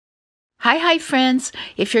Hi friends!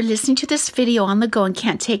 If you're listening to this video on the go and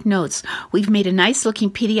can't take notes, we've made a nice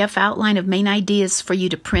looking PDF outline of main ideas for you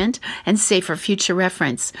to print and save for future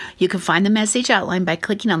reference. You can find the message outline by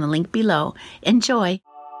clicking on the link below. Enjoy!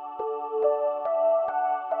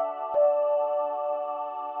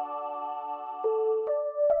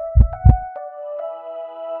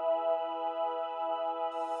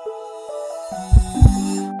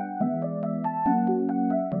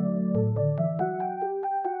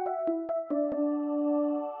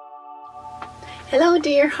 Hello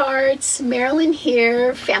dear hearts, Marilyn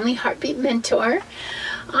here, Family Heartbeat Mentor.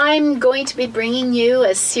 I'm going to be bringing you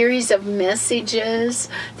a series of messages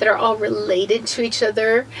that are all related to each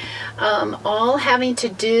other, all having to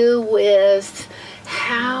do with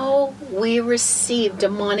how we receive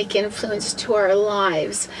demonic influence to our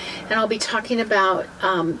lives. And I'll be talking about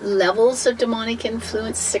levels of demonic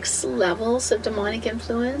influence, 6 levels of demonic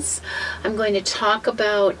influence. I'm going to talk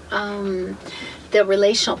about the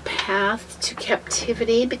relational path to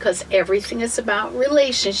captivity, because everything is about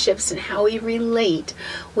relationships and how we relate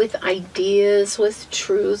with ideas, with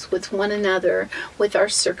truth, with one another, with our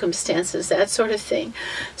circumstances, that sort of thing.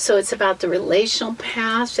 So it's about the relational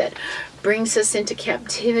path that brings us into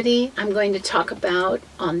captivity. I'm going to talk about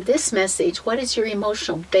on this message, what is your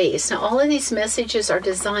emotional base? Now, all of these messages are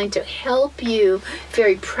designed to help you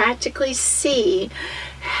very practically see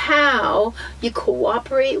how you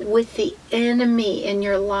cooperate with the enemy in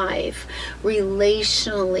your life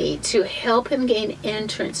relationally to help him gain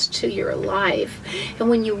entrance to your life.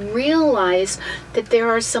 And when you realize that there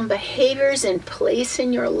are some behaviors in place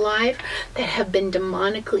in your life that have been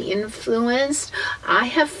demonically influenced, I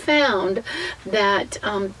have found that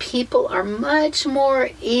people are much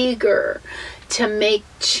more eager to make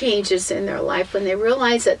changes in their life when they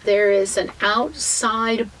realize that there is an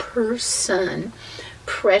outside person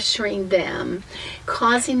pressuring them,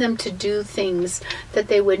 causing them to do things that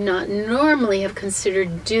they would not normally have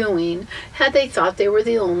considered doing had they thought they were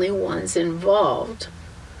the only ones involved.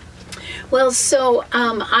 Well, so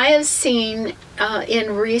I have seen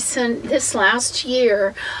this last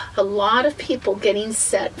year, a lot of people getting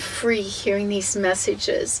set free hearing these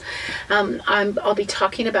messages. I'll be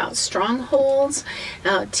talking about strongholds,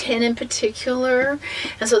 10 in particular.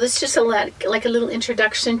 And so this is just like a little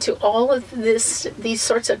introduction to all of these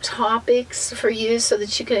sorts of topics for you so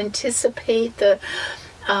that you can anticipate the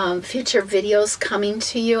future videos coming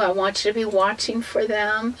to you. I want you to be watching for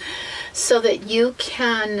them so that you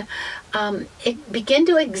can begin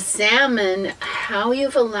to examine how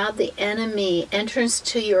you've allowed the enemy entrance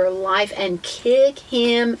to your life and kick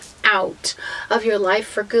him out of your life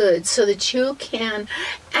for good, so that you can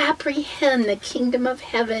apprehend the kingdom of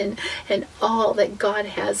heaven and all that God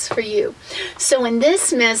has for you. So in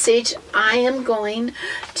this message, I am going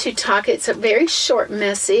to talk, it's a very short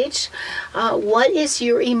message. What is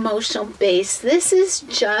your emotional base? This is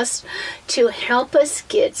just to help us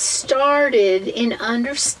get started in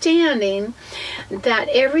understanding that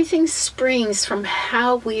everything springs from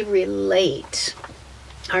how we relate.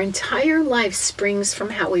 Our entire life springs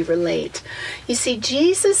from how we relate. You see,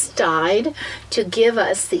 Jesus died to give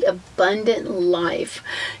us the abundant life.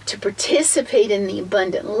 To participate in the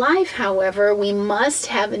abundant life, however, we must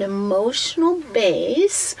have an emotional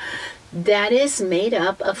base that is made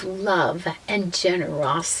up of love and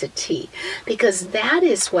generosity, because that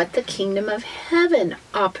is what the kingdom of heaven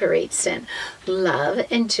operates in, love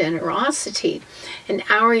and generosity. And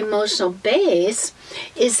our emotional base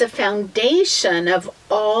is the foundation of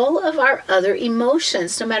all of our other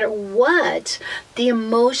emotions, no matter what the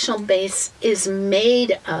emotional base is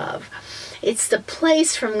made of. It's the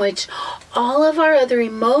place from which all of our other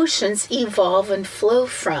emotions evolve and flow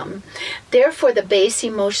from. Therefore, the base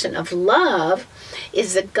emotion of love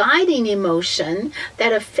is the guiding emotion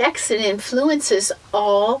that affects and influences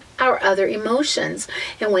all our other emotions.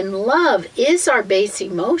 And when love is our base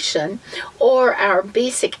emotion, or our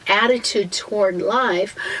basic attitude toward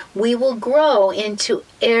life, we will grow into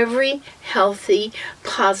every healthy,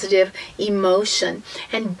 positive emotion.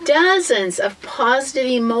 And dozens of positive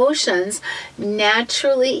emotions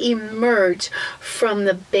naturally emerge from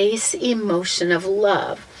the base emotion of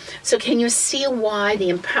love. So can you see why the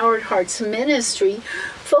Empowered Hearts Ministry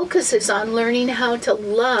focuses on learning how to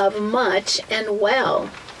love much and well?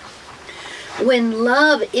 When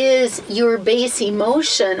love is your base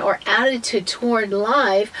emotion or attitude toward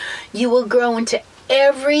life, you will grow into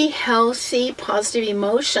every healthy, positive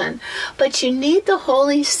emotion. But you need the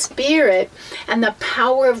Holy Spirit and the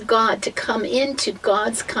power of God to come into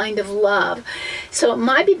God's kind of love. So it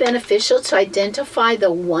might be beneficial to identify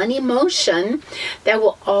the one emotion that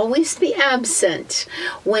will always be absent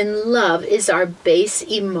when love is our base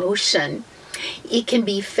emotion. It can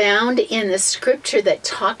be found in the scripture that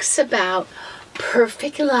talks about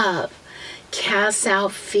perfect love casts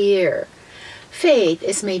out fear. Faith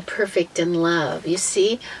is made perfect in love. You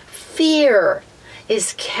see, fear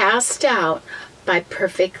is cast out by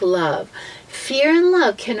perfect love. Fear and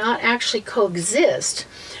love cannot actually coexist.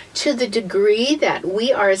 To the degree that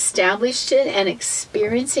we are established in and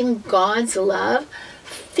experiencing God's love,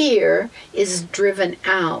 fear is driven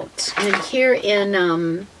out. And here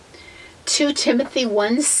in 2 Timothy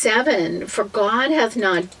 1:7, for God hath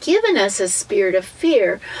not given us a spirit of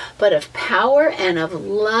fear, but of power and of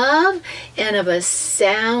love and of a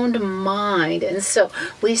sound mind. And so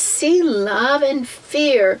we see love and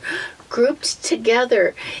fear grouped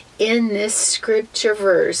together in this scripture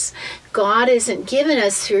verse. God isn't giving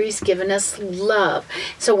us fear, He's given us love.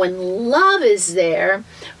 So when love is there,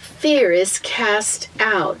 fear is cast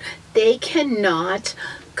out. They cannot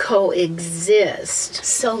coexist.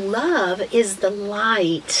 So love is the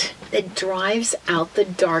light that drives out the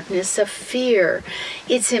darkness of fear.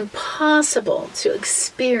 It's impossible to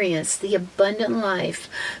experience the abundant life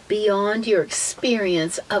beyond your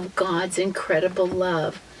experience of God's incredible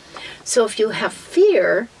love. So if you have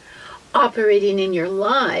fear operating in your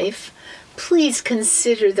life, please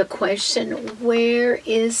consider the question, where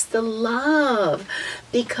is the love?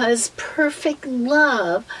 Because perfect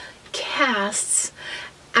love casts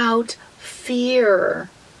out fear.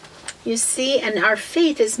 You see, and our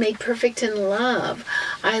faith is made perfect in love.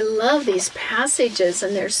 I love these passages,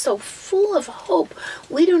 and they're so full of hope.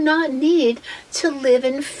 We do not need to live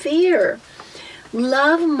in fear.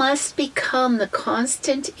 Love must become the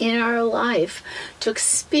constant in our life to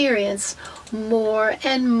experience more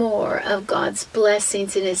and more of God's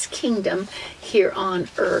blessings in His kingdom here on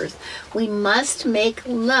earth. We must make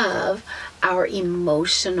love our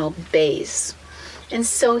emotional base. And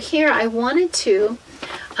so here I wanted to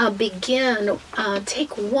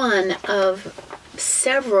take one of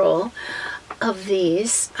several of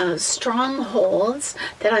these strongholds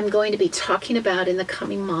that I'm going to be talking about in the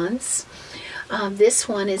coming months. This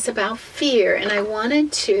one is about fear, and I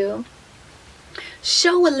wanted to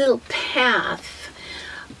show a little path,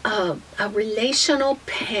 a relational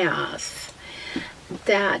path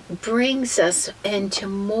that brings us into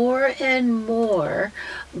more and more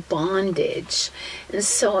bondage. And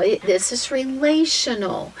so this is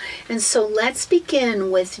relational. And so let's begin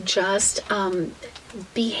with just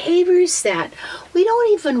behaviors that we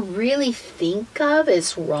don't even really think of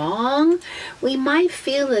as wrong. We might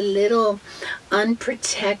feel a little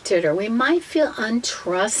unprotected, or we might feel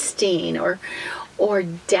untrusting, or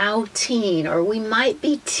doubting, or we might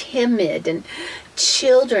be timid. And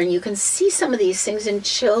children, you can see some of these things in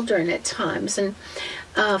children at times, and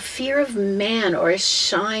fear of man, or a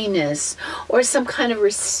shyness, or some kind of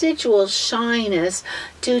residual shyness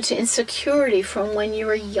due to insecurity from when you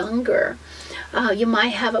were younger. You might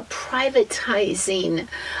have a privatizing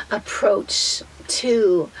approach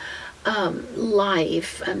to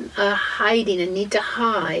life, and hiding, a need to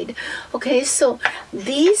hide. Okay, so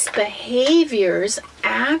these behaviors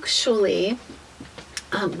actually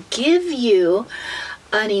give you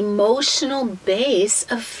an emotional base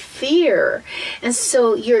of fear. And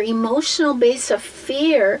so your emotional base of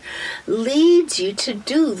fear leads you to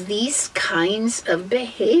do these kinds of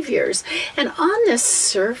behaviors. And on the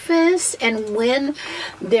surface, and when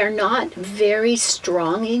they're not very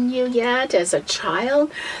strong in you yet as a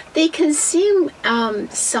child, they can seem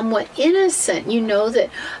somewhat innocent. You know that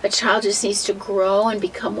a child just needs to grow and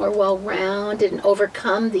become more well-rounded and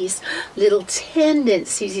overcome these little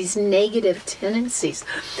tendencies, these negative tendencies.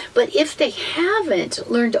 But if they haven't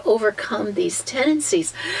learned to overcome these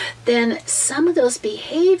tendencies, then some of those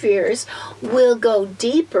behaviors will go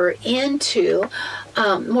deeper into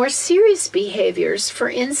more serious behaviors. For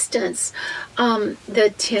instance,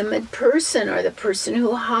 the timid person, or the person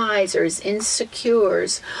who hides or is insecure,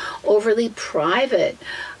 is overly private,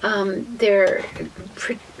 they're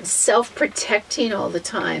self-protecting all the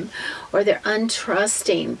time, or they're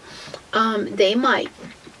untrusting. They might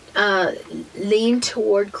lean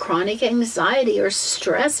toward chronic anxiety or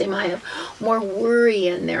stress. They might have more worry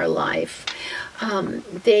in their life.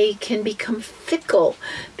 They can become fickle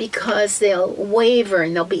because they'll waver,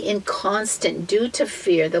 and they'll be inconstant due to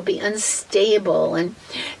fear. They'll be unstable, and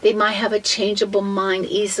they might have a changeable mind,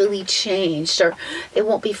 easily changed, or they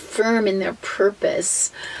won't be firm in their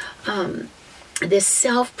purpose. this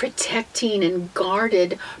self-protecting and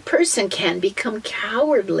guarded person can become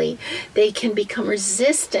cowardly. They can become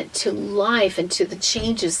resistant to life and to the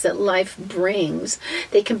changes that life brings.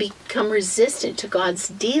 They can become resistant to God's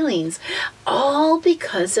dealings, all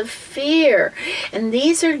because of fear. And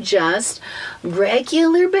these are just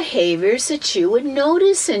regular behaviors that you would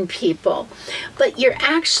notice in people. But you're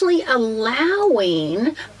actually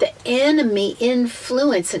allowing the enemy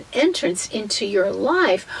influence and entrance into your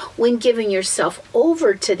life when giving yourself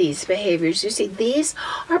over to these behaviors. You see, these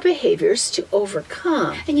are behaviors to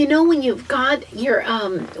overcome. And you know, when you've got you're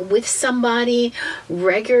with somebody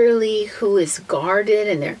regularly who is guarded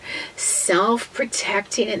and they're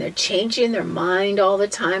self-protecting and they're changing their mind all the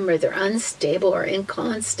time, or they're unstable or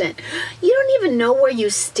inconstant, you don't even know where you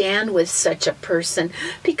stand with such a person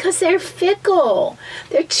because they're fickle.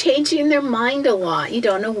 They're changing their mind a lot. You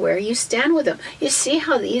don't know where you stand with them. You see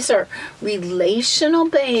how these are relational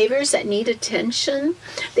behaviors that need attention?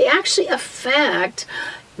 They actually affect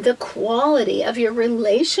the quality of your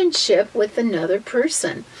relationship with another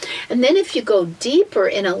person. And then if you go deeper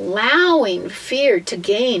in allowing fear to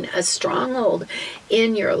gain a stronghold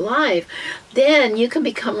in your life, then you can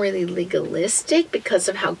become really legalistic because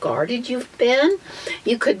of how guarded you've been.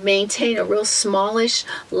 You could maintain a real smallish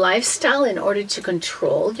lifestyle in order to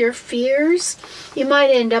control your fears. You might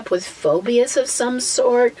end up with phobias of some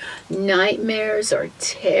sort, nightmares or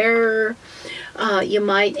terror. You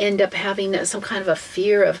might end up having some kind of a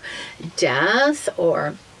fear of death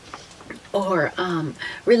or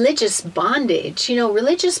religious bondage. You know,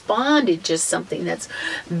 religious bondage is something that's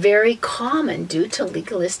very common due to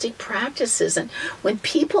legalistic practices. And when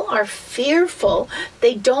people are fearful,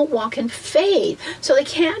 they don't walk in faith. So they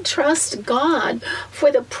can't trust God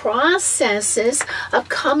for the processes of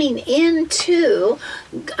coming into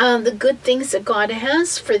the good things that God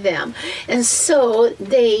has for them. And so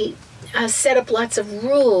they set up lots of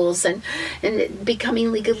rules and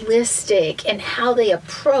becoming legalistic and how they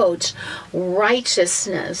approach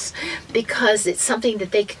righteousness because it's something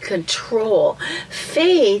that they can control.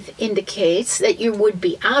 Faith indicates that you would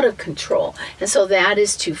be out of control, and so that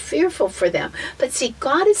is too fearful for them. But see,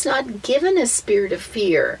 God has not given a spirit of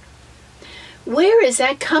fear. Where is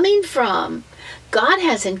that coming from? God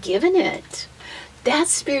hasn't given it. That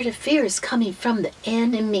spirit of fear is coming from the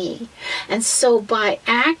enemy. And so by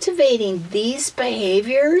activating these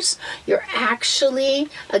behaviors, you're actually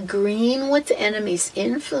agreeing with the enemy's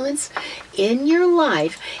influence in your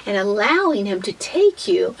life and allowing him to take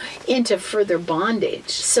you into further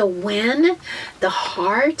bondage. So when the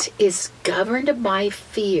heart is governed by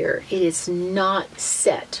fear, it is not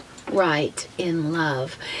set right in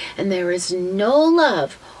love. And there is no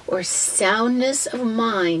love or soundness of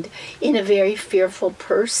mind in a very fearful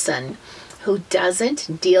person who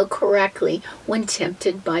doesn't deal correctly when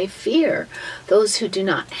tempted by fear. Those who do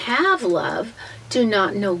not have love do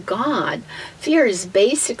not know God. Fear is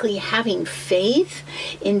basically having faith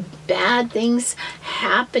in bad things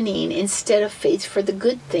happening instead of faith for the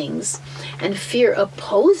good things. And fear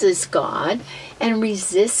opposes God and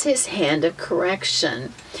resists his hand of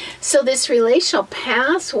correction. So this relational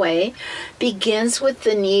pathway begins with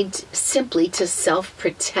the need simply to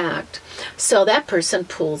self-protect. So that person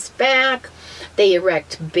pulls back. They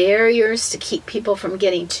erect barriers to keep people from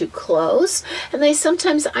getting too close, and they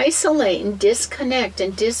sometimes isolate and disconnect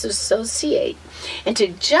and disassociate. And to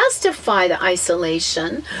justify the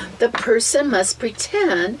isolation, the person must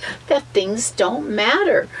pretend that things don't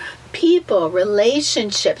matter. People,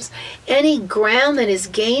 relationships, any ground that is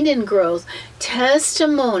gained in growth,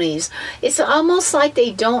 testimonies, it's almost like they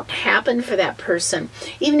don't happen for that person.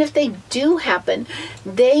 Even if they do happen,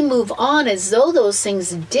 they move on as though those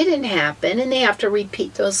things didn't happen, and they have to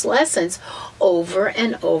repeat those lessons over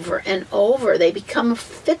and over and over. They become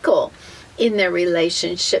fickle in their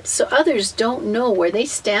relationships, so others don't know where they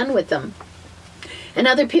stand with them. And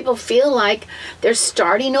other people feel like they're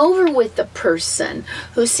starting over with the person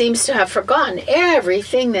who seems to have forgotten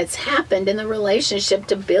everything that's happened in the relationship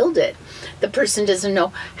to build it. The person doesn't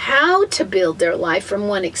know how to build their life from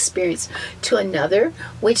one experience to another,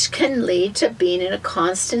 which can lead to being in a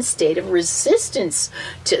constant state of resistance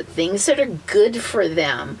to things that are good for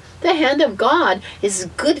them. The hand of God is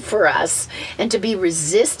good for us. And to be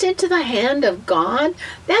resistant to the hand of God,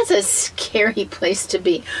 that's a scary place to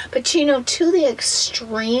be. But you know, to the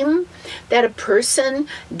extreme that a person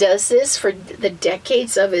does this for the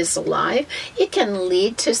decades of his life, it can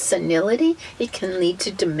lead to senility. It can lead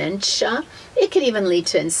to dementia. It could even lead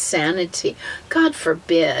to insanity. God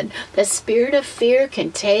forbid. The spirit of fear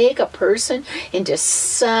can take a person into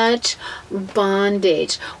such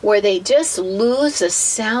bondage where they just lose the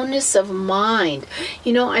soundness of mind.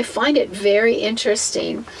 You know, I find it very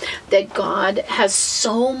interesting that God has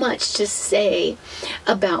so much to say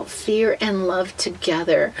about fear and love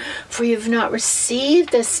together. For you have not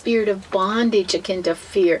received the spirit of bondage again to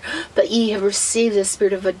fear, but ye have received the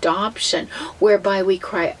spirit of adoption, whereby we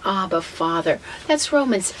cry, Abba, Father. That's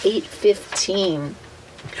Romans 8:15.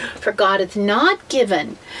 For God hath not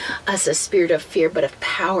given us a spirit of fear, but of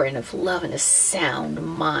power and of love and a sound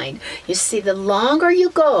mind. You see, the longer you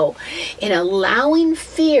go in allowing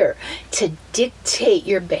fear to dictate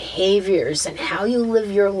your behaviors and how you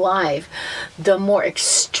live your life, the more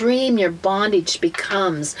extreme your bondage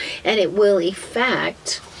becomes, and it will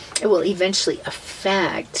eventually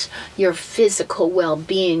affect your physical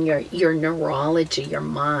well-being, your neurology, your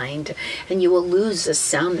mind, and you will lose the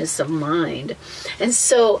soundness of mind. And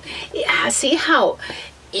so, see how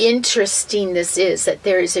interesting this is, that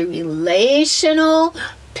there is a relational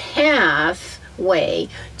pathway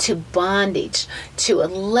to bondage, to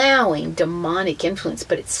allowing demonic influence,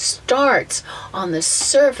 but it starts on the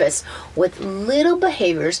surface with little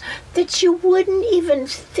behaviors that you wouldn't even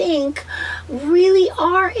think really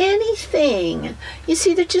are anything. You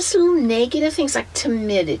see, they're just little negative things like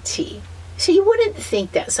timidity. So you wouldn't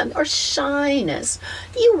think that's something, or shyness.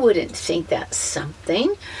 You wouldn't think that's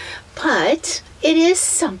something, but it is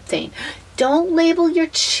something. Don't label your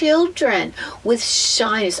children with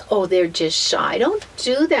shyness. Oh, they're just shy. Don't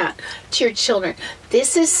do that to your children.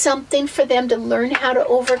 This is something for them to learn how to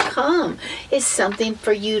overcome. It's something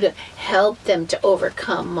for you to help them to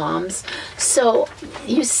overcome, moms. So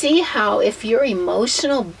you see how if your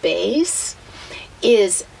emotional base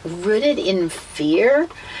is rooted in fear,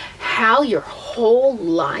 how your whole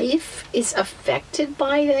life is affected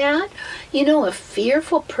by that. You know, a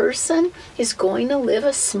fearful person is going to live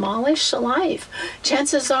a smallish life.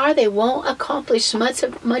 Chances are they won't accomplish much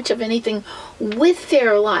of anything with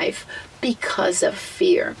their life because of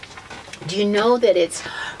fear. Do you know that it's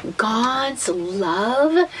God's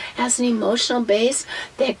love as an emotional base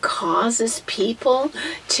that causes people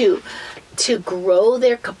to grow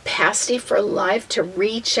their capacity for life, to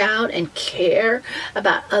reach out and care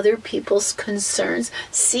about other people's concerns?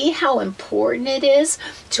 See how important it is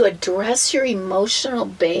to address your emotional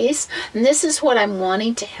base? And this is what I'm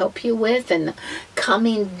wanting to help you with in the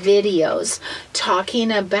coming videos,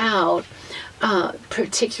 talking about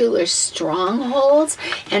particular strongholds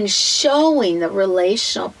and showing the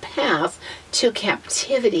relational path to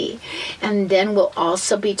captivity. And then we'll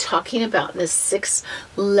also be talking about the 6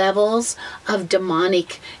 levels of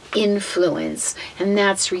demonic influence, and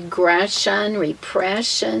that's regression,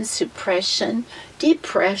 repression, suppression,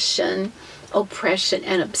 depression, oppression,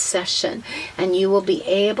 and obsession. And you will be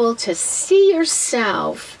able to see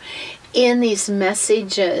yourself in these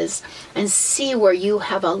messages and see where you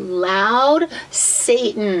have allowed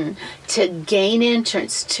Satan to gain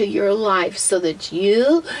entrance to your life so that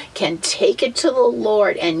you can take it to the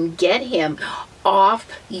Lord and get him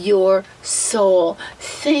off your soul.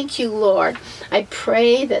 Thank you, Lord. I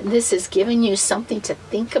pray that this has given you something to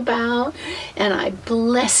think about, and I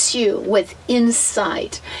bless you with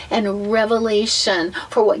insight and revelation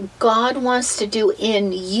for what God wants to do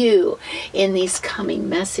in you in these coming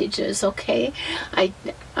messages, okay?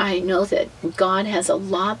 I know that God has a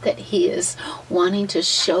lot that he is wanting to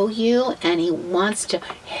show you, and he wants to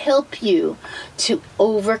help you to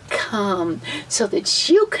overcome so that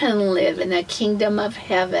you can live in the kingdom of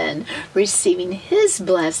heaven, receiving his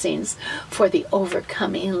blessings for the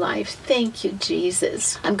overcoming life. Thank you,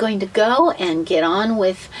 Jesus. I'm going to go and get on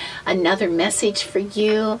with another message for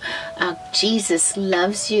you. Jesus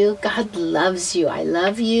loves you. God loves you. I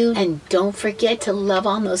love you. And don't forget to love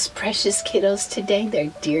on those precious kiddos today.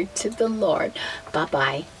 They're dear to the Lord.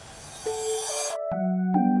 Bye-bye.